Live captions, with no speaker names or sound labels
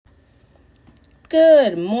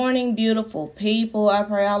Good morning, beautiful people. I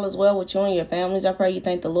pray all is well with you and your families. I pray you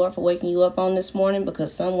thank the Lord for waking you up on this morning,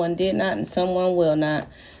 because someone did not and someone will not.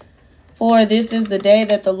 For this is the day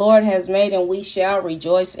that the Lord has made, and we shall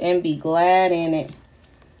rejoice and be glad in it.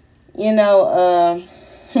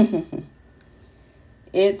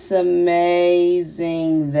 It's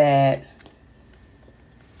amazing that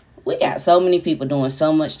we got so many people doing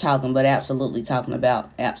so much talking, but absolutely talking about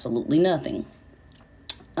absolutely nothing.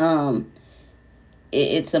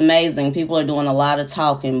 It's amazing. People are doing a lot of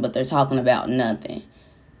talking, but they're talking about nothing.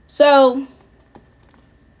 So,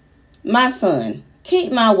 my son,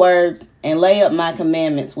 keep my words and lay up my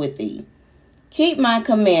commandments with thee. Keep my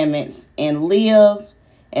commandments and live,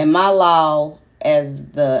 and my law as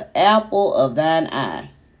the apple of thine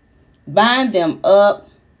eye. Bind them up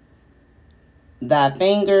thy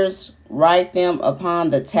fingers, write them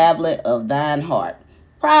upon the tablet of thine heart.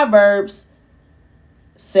 Proverbs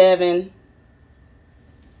 7,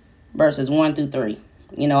 verses 1 through 3.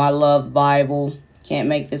 I love Bible. Can't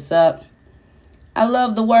make this up. I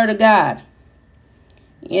love the Word of God.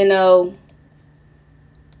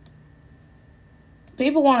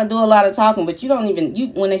 People want to do a lot of talking, but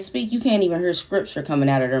when they speak, you can't even hear scripture coming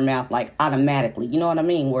out of their mouth like automatically. You know what I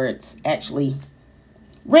mean? Where it's actually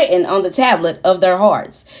written on the tablet of their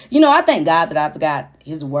hearts. I thank God that I've got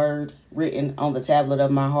his word written on the tablet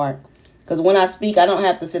of my heart. Because when I speak, I don't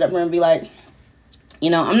have to sit up here and be like,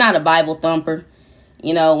 I'm not a Bible thumper.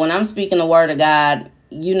 When I'm speaking the word of God,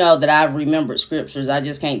 that I've remembered scriptures. I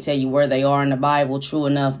just can't tell you where they are in the Bible, true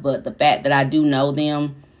enough. But the fact that I do know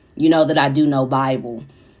them, that I do know Bible.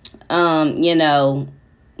 Like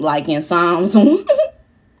in Psalms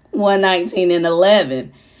 119 and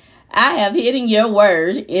 11. I have hidden your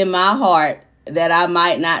word in my heart that I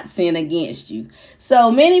might not sin against you. So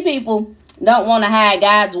many people don't want to hide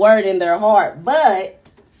God's word in their heart. But,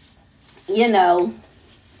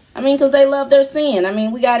 because they love their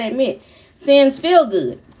sin. We got to admit, sins feel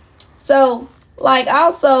good. So,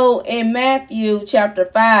 also in Matthew chapter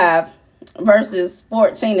 5, verses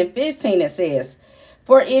 14 and 15, it says,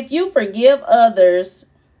 "For if you forgive others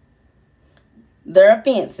their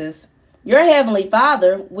offenses, your heavenly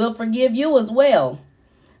Father will forgive you as well.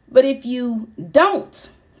 But if you don't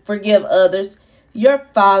forgive others, your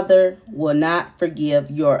Father will not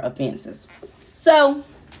forgive your offenses." So,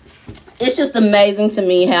 it's just amazing to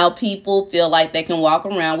me how people feel like they can walk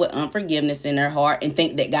around with unforgiveness in their heart and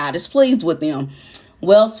think that God is pleased with them.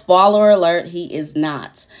 Well, spoiler alert, he is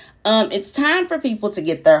not. It's time for people to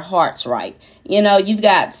get their hearts right. You've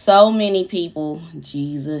got so many people,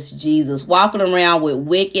 Jesus, walking around with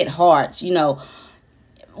wicked hearts,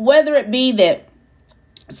 whether it be that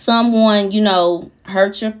someone,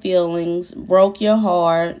 hurt your feelings, broke your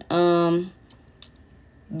heart,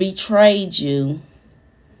 betrayed you.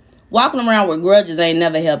 Walking around with grudges ain't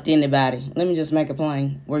never helped anybody. Let me just make it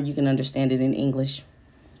plain where you can understand it in English.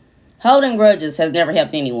 Holding grudges has never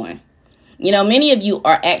helped anyone. Many of you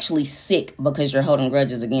are actually sick because you're holding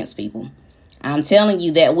grudges against people. I'm telling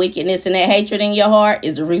you, that wickedness and that hatred in your heart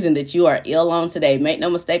is the reason that you are ill on today. Make no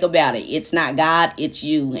mistake about it. It's not God, it's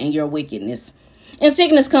you and your wickedness. And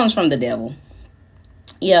sickness comes from the devil.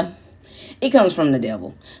 Yeah. It comes from the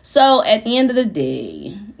devil. So at the end of the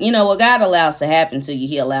day, what God allows to happen to you,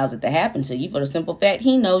 he allows it to happen to you for the simple fact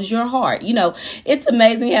he knows your heart. It's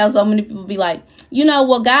amazing how so many people be like,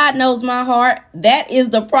 God knows my heart. That is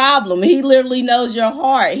the problem. He literally knows your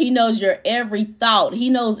heart. He knows your every thought. He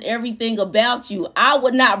knows everything about you. I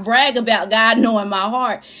would not brag about God knowing my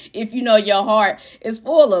heart if your heart is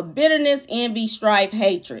full of bitterness, envy, strife,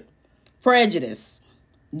 hatred, prejudice,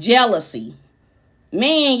 jealousy.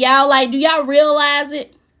 Man, y'all, do y'all realize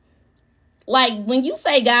it? When you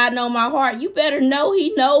say God know my heart, you better know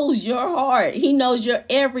he knows your heart. He knows your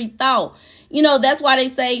every thought. That's why they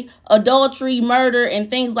say adultery, murder, and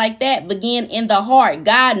things like that begin in the heart.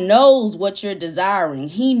 God knows what you're desiring.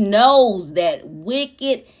 He knows that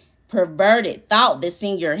wicked, perverted thought that's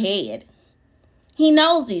in your head. He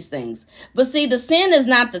knows these things. But see, the sin is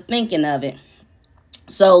not the thinking of it.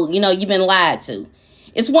 So, you've been lied to.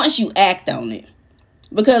 It's once you act on it.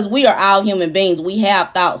 Because we are all human beings. We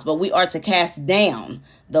have thoughts, but we are to cast down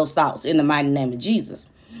those thoughts in the mighty name of Jesus.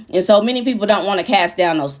 And so many people don't want to cast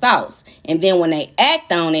down those thoughts. And then when they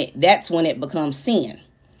act on it, that's when it becomes sin.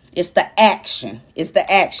 It's the action. It's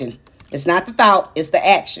the action. It's not the thought. It's the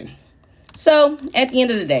action. So at the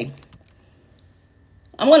end of the day,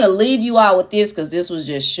 I'm going to leave you out with this because this was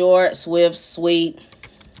just short, swift, sweet,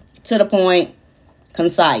 to the point,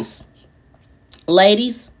 concise.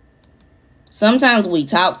 Ladies, sometimes we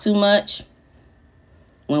talk too much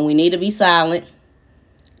when we need to be silent.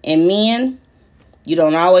 And men, You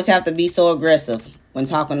don't always have to be so aggressive when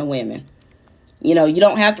talking to women. You know, you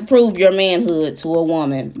don't have to prove your manhood to a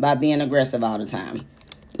woman by being aggressive all the time.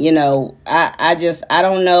 You know, I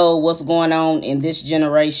don't know what's going on in this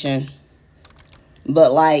generation,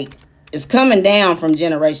 but like, it's coming down from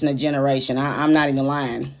generation to generation. I'm not even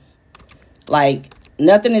lying. Like,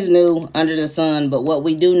 nothing is new under the sun, but what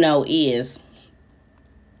we do know is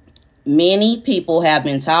many people have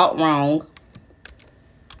been taught wrong,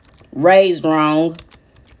 raised wrong,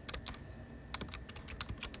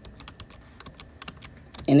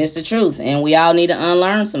 and it's the truth. And we all need to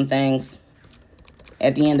unlearn some things.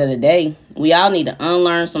 At the end of the day, we all need to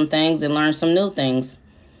unlearn some things and learn some new things.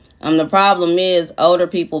 The problem is older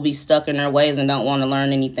people be stuck in their ways and don't want to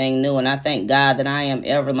learn anything new. And I thank God that I am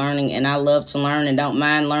ever learning, and I love to learn and don't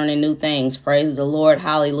mind learning new things. Praise the Lord.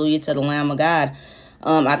 Hallelujah to the Lamb of God.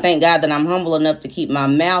 I thank God that I'm humble enough to keep my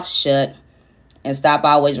mouth shut and stop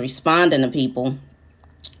always responding to people,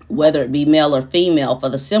 whether it be male or female, for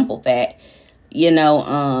the simple fact,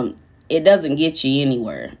 it doesn't get you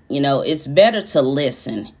anywhere. It's better to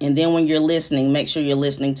listen. And then when you're listening, make sure you're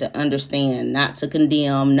listening to understand, not to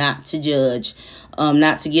condemn, not to judge,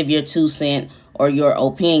 not to give your 2 cents or your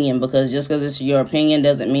opinion, because just because it's your opinion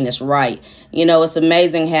doesn't mean it's right. It's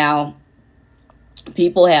amazing how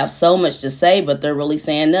people have so much to say, but they're really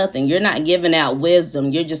saying nothing. You're not giving out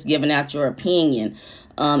wisdom. You're just giving out your opinion.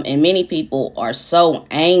 And many people are so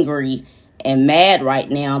angry and mad right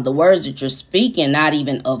now. The words that you're speaking, not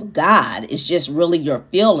even of God, it's just really your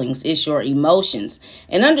feelings. It's your emotions.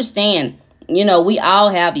 And understand, we all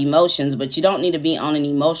have emotions, but you don't need to be on an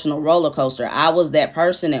emotional roller coaster. I was that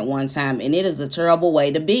person at one time, and it is a terrible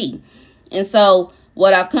way to be. And so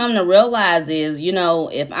what I've come to realize is,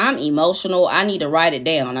 if I'm emotional, I need to write it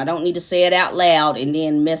down. I don't need to say it out loud and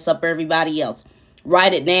then mess up everybody else.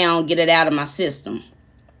 Write it down, get it out of my system.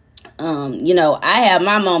 I have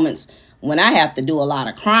my moments when I have to do a lot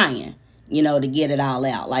of crying, to get it all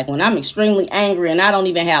out. Like when I'm extremely angry and I don't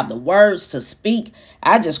even have the words to speak,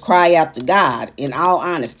 I just cry out to God, in all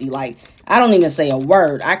honesty. Like, I don't even say a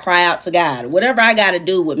word. I cry out to God. Whatever I got to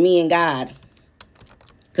do with me and God,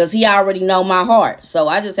 because he already know my heart. So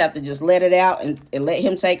I just have to just let it out and let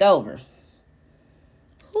him take over.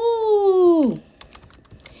 Whoo.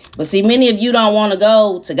 But see, many of you don't want to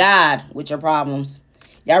go to God with your problems.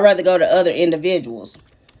 Y'all rather go to other individuals.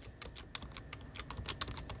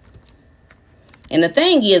 And the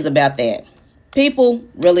thing is about that, people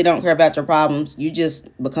really don't care about your problems. You just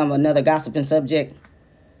become another gossiping subject.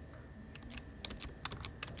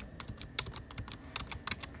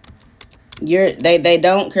 They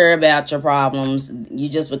don't care about your problems. You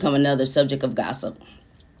just become another subject of gossip.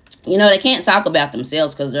 They can't talk about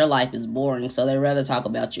themselves because their life is boring, so they rather talk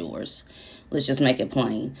about yours. Let's just make it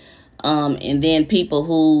plain. And then people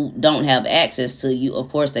who don't have access to you, of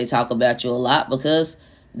course, they talk about you a lot because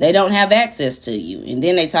they don't have access to you. And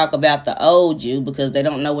then they talk about the old you because they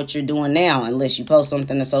don't know what you're doing now unless you post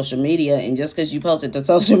something to social media. And just because you post it to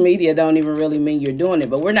social media don't even really mean you're doing it.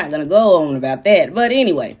 But we're not going to go on about that. But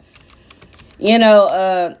anyway,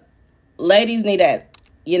 ladies need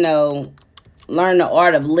to, learn the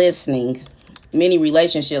art of listening. Many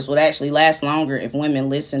relationships would actually last longer if women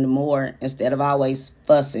listened more instead of always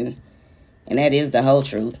fussing. And that is the whole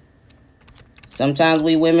truth. Sometimes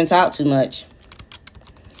we women talk too much.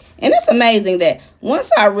 And it's amazing that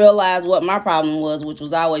once I realized what my problem was, which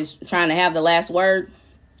was always trying to have the last word,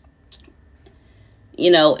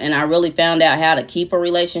 and I really found out how to keep a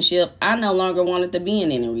relationship, I no longer wanted to be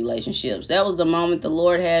in any relationships. That was the moment the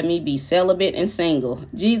Lord had me be celibate and single.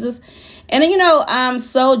 Jesus. And, I'm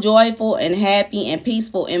so joyful and happy and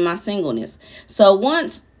peaceful in my singleness. So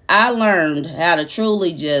once I learned how to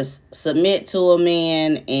truly just submit to a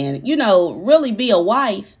man and, really be a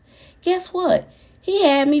wife, guess what? He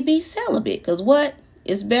had me be celibate, because what?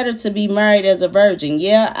 It's better to be married as a virgin.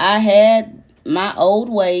 Yeah, I had my old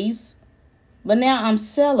ways, but now I'm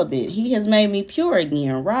celibate. He has made me pure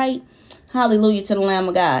again, right? Hallelujah to the Lamb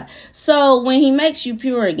of God. So when he makes you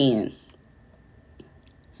pure again,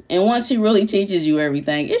 and once he really teaches you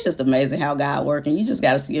everything, it's just amazing how God works, and you just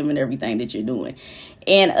got to see him in everything that you're doing.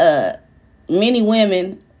 And many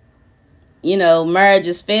women,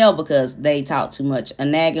 marriages fail because they talk too much. A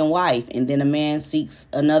nagging wife, and then a man seeks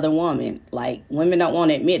another woman. Like, women don't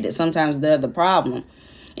want to admit that sometimes they're the problem.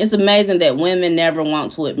 It's amazing that women never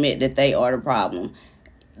want to admit that they are the problem.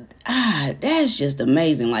 That's just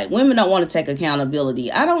amazing. Like, women don't want to take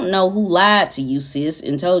accountability. I don't know who lied to you, sis,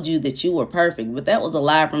 and told you that you were perfect, but that was a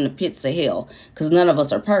lie from the pits of hell, because none of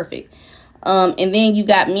us are perfect. And then you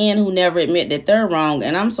got men who never admit that they're wrong.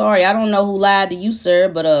 And I'm sorry, I don't know who lied to you, sir,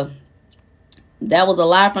 but That was a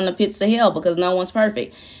lie from the pits of hell, because no one's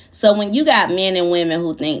perfect. So when you got men and women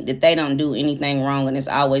who think that they don't do anything wrong and it's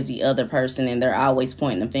always the other person and they're always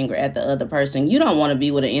pointing a finger at the other person, you don't want to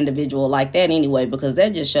be with an individual like that anyway, because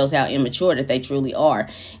that just shows how immature that they truly are.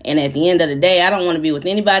 And at the end of the day, I don't want to be with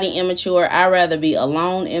anybody immature. I'd rather be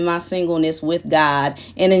alone in my singleness with God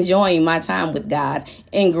and enjoying my time with God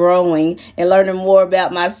and growing and learning more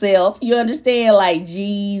about myself. You understand? Like,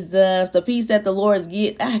 Jesus, the peace that the Lord's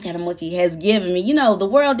got how much he has given me. You know, the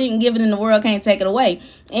world didn't give it and the world can't take it away.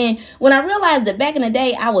 And when I realized that back in the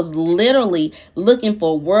day, I was literally looking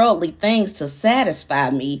for worldly things to satisfy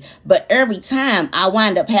me. But every time I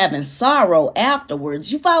wind up having sorrow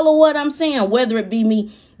afterwards. You follow what I'm saying? Whether it be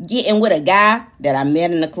me getting with a guy that I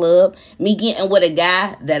met in the club, me getting with a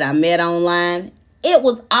guy that I met online. It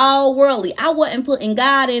was all worldly. I wasn't putting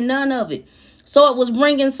God in none of it. So it was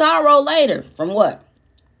bringing sorrow later from what?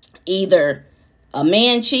 Either a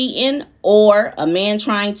man cheating or a man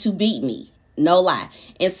trying to beat me. No lie.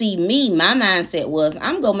 And see, my mindset was,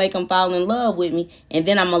 I'm going to make him fall in love with me, and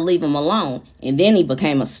then I'm going to leave him alone. And then he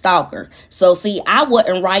became a stalker. So see, I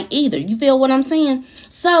wasn't right either. You feel what I'm saying?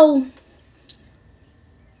 So,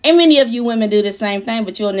 and many of you women do the same thing,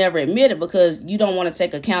 but you'll never admit it because you don't want to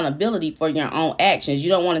take accountability for your own actions.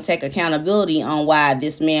 You don't want to take accountability on why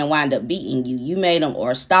this man wound up beating you. You made him,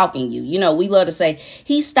 or stalking you. You know, we love to say,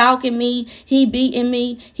 he's stalking me, he beating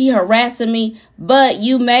me, he harassing me. But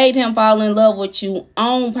you made him fall in love with you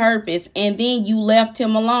on purpose, and then you left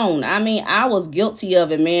him alone. I mean, I was guilty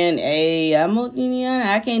of it, man. Hey,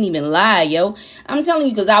 I can't even lie, yo. I'm telling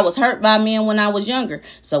you, because I was hurt by men when I was younger.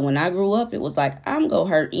 So when I grew up, it was like, I'm going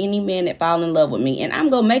to hurt any man that fall in love with me, and I'm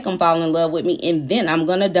going to make him fall in love with me, and then I'm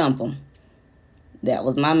going to dump him. That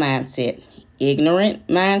was my mindset. Ignorant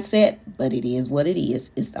mindset, but it is what it is.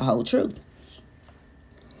 It's the whole truth.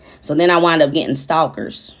 So then I wound up getting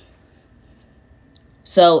stalkers.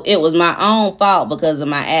 So it was my own fault because of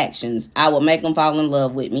my actions. I would make them fall in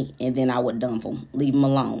love with me, and then I would dump them, leave them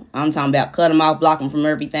alone. I'm talking about cut them off, block them from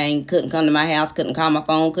everything. Couldn't come to my house, couldn't call my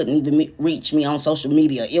phone, couldn't even reach me on social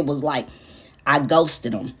media. It was like I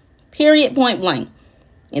ghosted them, period, point blank.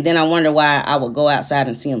 And then I wonder why I would go outside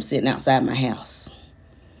and see them sitting outside my house.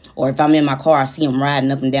 Or if I'm in my car, I see them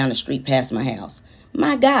riding up and down the street past my house.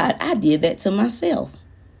 My God, I did that to myself.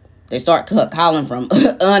 They start calling from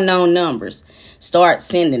unknown numbers. Start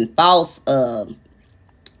sending false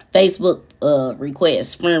Facebook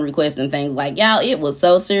requests, friend requests, and things like, y'all, it was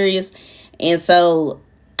so serious. And so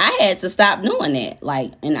I had to stop doing that,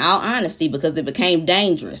 like, in all honesty, because it became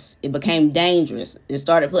dangerous. It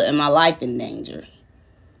started putting my life in danger.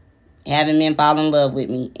 Having men fall in love with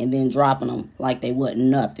me and then dropping them like they wasn't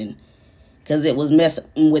nothing. Because it was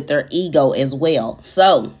messing with their ego as well.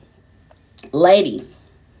 So, ladies,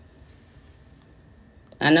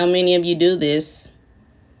 I know many of you do this.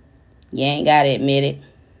 You ain't got to admit it.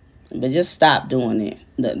 But just stop doing it.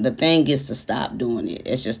 The thing is to stop doing it.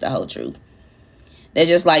 It's just the whole truth. They're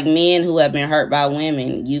just like men who have been hurt by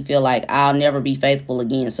women. You feel like, I'll never be faithful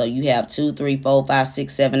again. So you have 2, 3, 4, 5,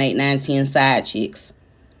 6, 7, 8, 9, 10 side chicks.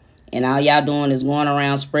 And all y'all doing is going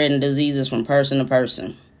around spreading diseases from person to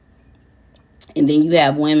person. And then you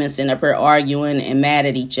have women sitting up here arguing and mad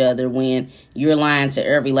at each other when you're lying to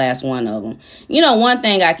every last one of them. You know, one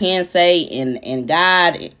thing I can say, and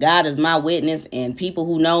God is my witness, and people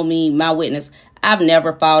who know me, my witness, I've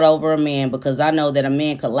never fought over a man, because I know that a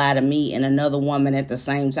man could lie to me and another woman at the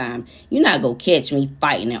same time. You're not going to catch me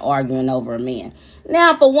fighting and arguing over a man.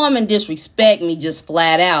 Now, if a woman disrespect me just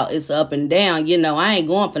flat out, it's up and down. You know, I ain't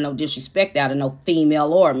going for no disrespect out of no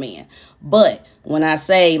female or man. But when I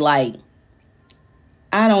say, like,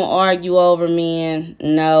 I don't argue over men.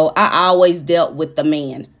 No, I always dealt with the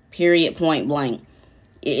man, period, point blank.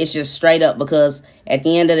 It's just straight up, because at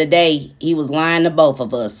the end of the day, he was lying to both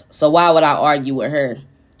of us. So why would I argue with her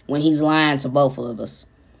when he's lying to both of us?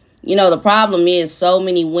 You know, the problem is so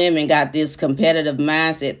many women got this competitive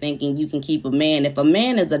mindset thinking you can keep a man. If a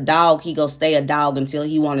man is a dog, he go stay a dog until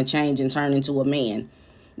he want to change and turn into a man.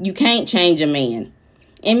 You can't change a man.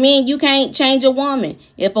 And men, you can't change a woman.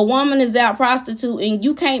 If a woman is out prostituting,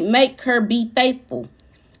 you can't make her be faithful.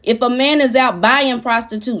 If a man is out buying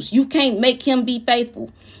prostitutes, you can't make him be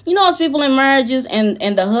faithful. You know, it's people in marriages and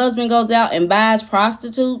the husband goes out and buys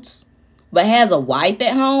prostitutes, but has a wife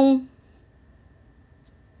at home.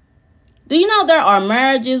 Do you know there are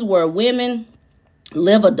marriages where women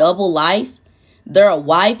live a double life? They're a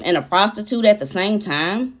wife and a prostitute at the same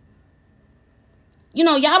time. You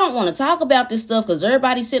know, y'all don't want to talk about this stuff because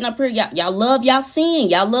everybody's sitting up here. Y'all love y'all sin.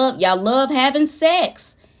 Y'all love having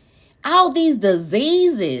sex. All these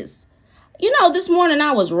diseases. This morning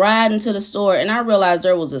I was riding to the store and I realized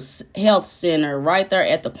there was a health center right there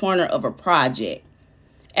at the corner of a project.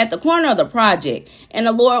 At the corner of the project. And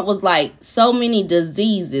the Lord was like, so many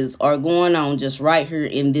diseases are going on just right here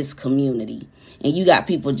in this community. And you got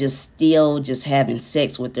people still having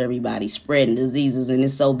sex with everybody, spreading diseases. And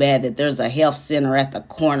it's so bad that there's a health center at the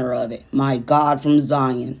corner of it. My God, from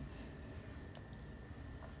Zion.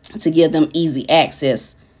 To give them easy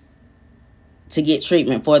access to get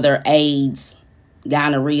treatment for their AIDS,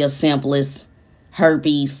 gonorrhea, syphilis,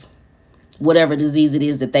 herpes, whatever disease it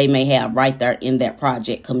is that they may have right there in that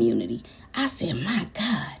project community. I said, my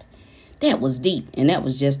God, that was deep. And that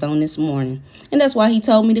was just on this morning. And that's why he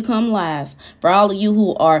told me to come live. For all of you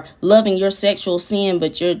who are loving your sexual sin,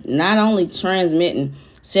 but you're not only transmitting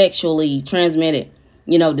sexually transmitted,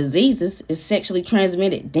 diseases, it's sexually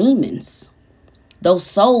transmitted demons. Those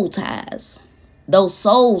soul ties.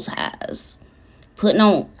 Putting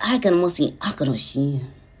on,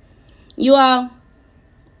 you all,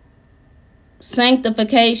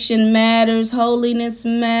 sanctification matters, holiness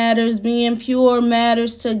matters, being pure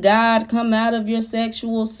matters to God. Come out of your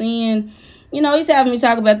sexual sin. He's having me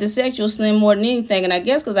talk about the sexual sin more than anything. And I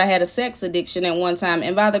guess because I had a sex addiction at one time.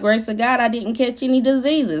 And by the grace of God, I didn't catch any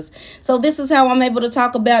diseases. So this is how I'm able to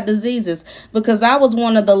talk about diseases. Because I was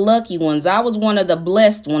one of the lucky ones. I was one of the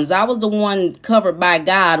blessed ones. I was the one covered by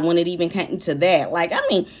God when it even came to that.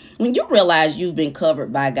 When you realize you've been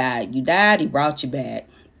covered by God, you died, he brought you back.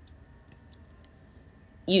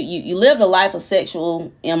 You lived a life of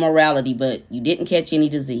sexual immorality, but you didn't catch any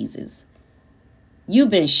diseases.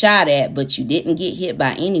 You've been shot at, but you didn't get hit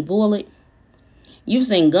by any bullet. You've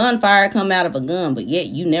seen gunfire come out of a gun, but yet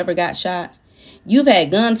you never got shot. You've had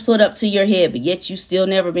guns put up to your head, but yet you still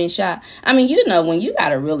never been shot. When you got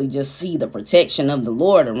to really just see the protection of the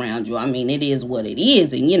Lord around you. It is what it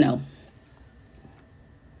is. And,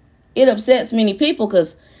 it upsets many people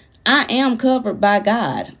because I am covered by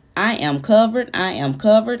God. I am covered. I am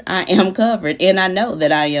covered. I am covered. And I know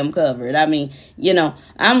that I am covered.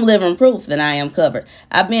 I'm living proof that I am covered.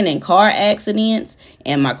 I've been in car accidents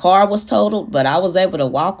and my car was totaled, but I was able to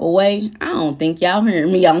walk away. I don't think y'all hear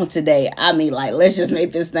me on today. Let's just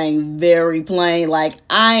make this thing very plain.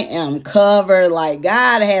 I am covered.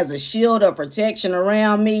 God has a shield of protection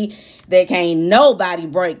around me that can't nobody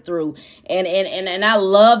break through. And I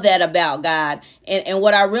love that about God. And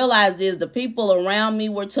what I realized is the people around me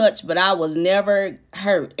were touched, but I was never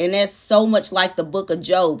hurt. And that's so much like the book of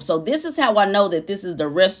Job. So this is how I know that this is the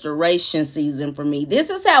restoration season for me. This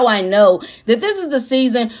is how I know that this is the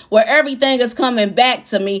season where everything is coming back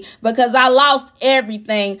to me, because I lost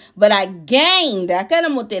everything, but I gained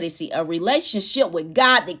a relationship with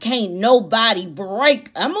God that can't nobody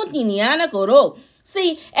break.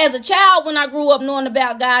 See, as a child, when I grew up knowing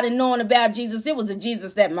about God and knowing about Jesus, it was a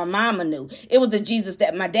Jesus that my mama knew. It was a Jesus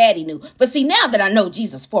that my daddy knew. But see, now that I know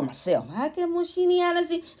Jesus for myself,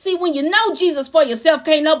 see, when you know Jesus for yourself,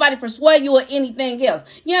 can't nobody persuade you or anything else.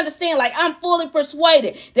 You understand? I'm fully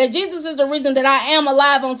persuaded that Jesus is the reason that I am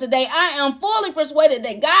alive on today. I am fully persuaded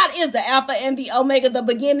that God is the Alpha and the Omega, the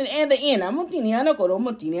beginning and the end.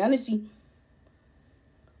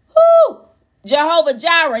 Woo! Jehovah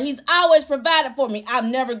Jireh, he's always provided for me. I've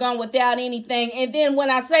never gone without anything. And then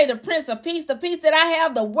when I say the Prince of Peace, the peace that I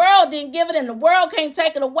have, the world didn't give it and the world can't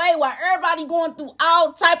take it away, while everybody going through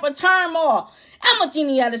all type of turmoil.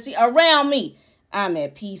 Around me, I'm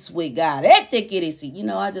at peace with God. I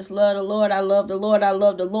just love the Lord. I love the Lord. I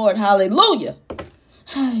love the Lord. Hallelujah.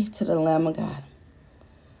 To the Lamb of God.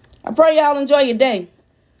 I pray y'all enjoy your day.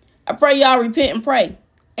 I pray y'all repent and pray.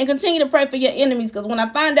 And continue to pray for your enemies, because when I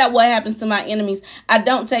find out what happens to my enemies, I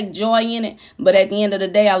don't take joy in it. But at the end of the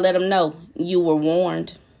day, I let them know you were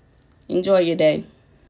warned. Enjoy your day.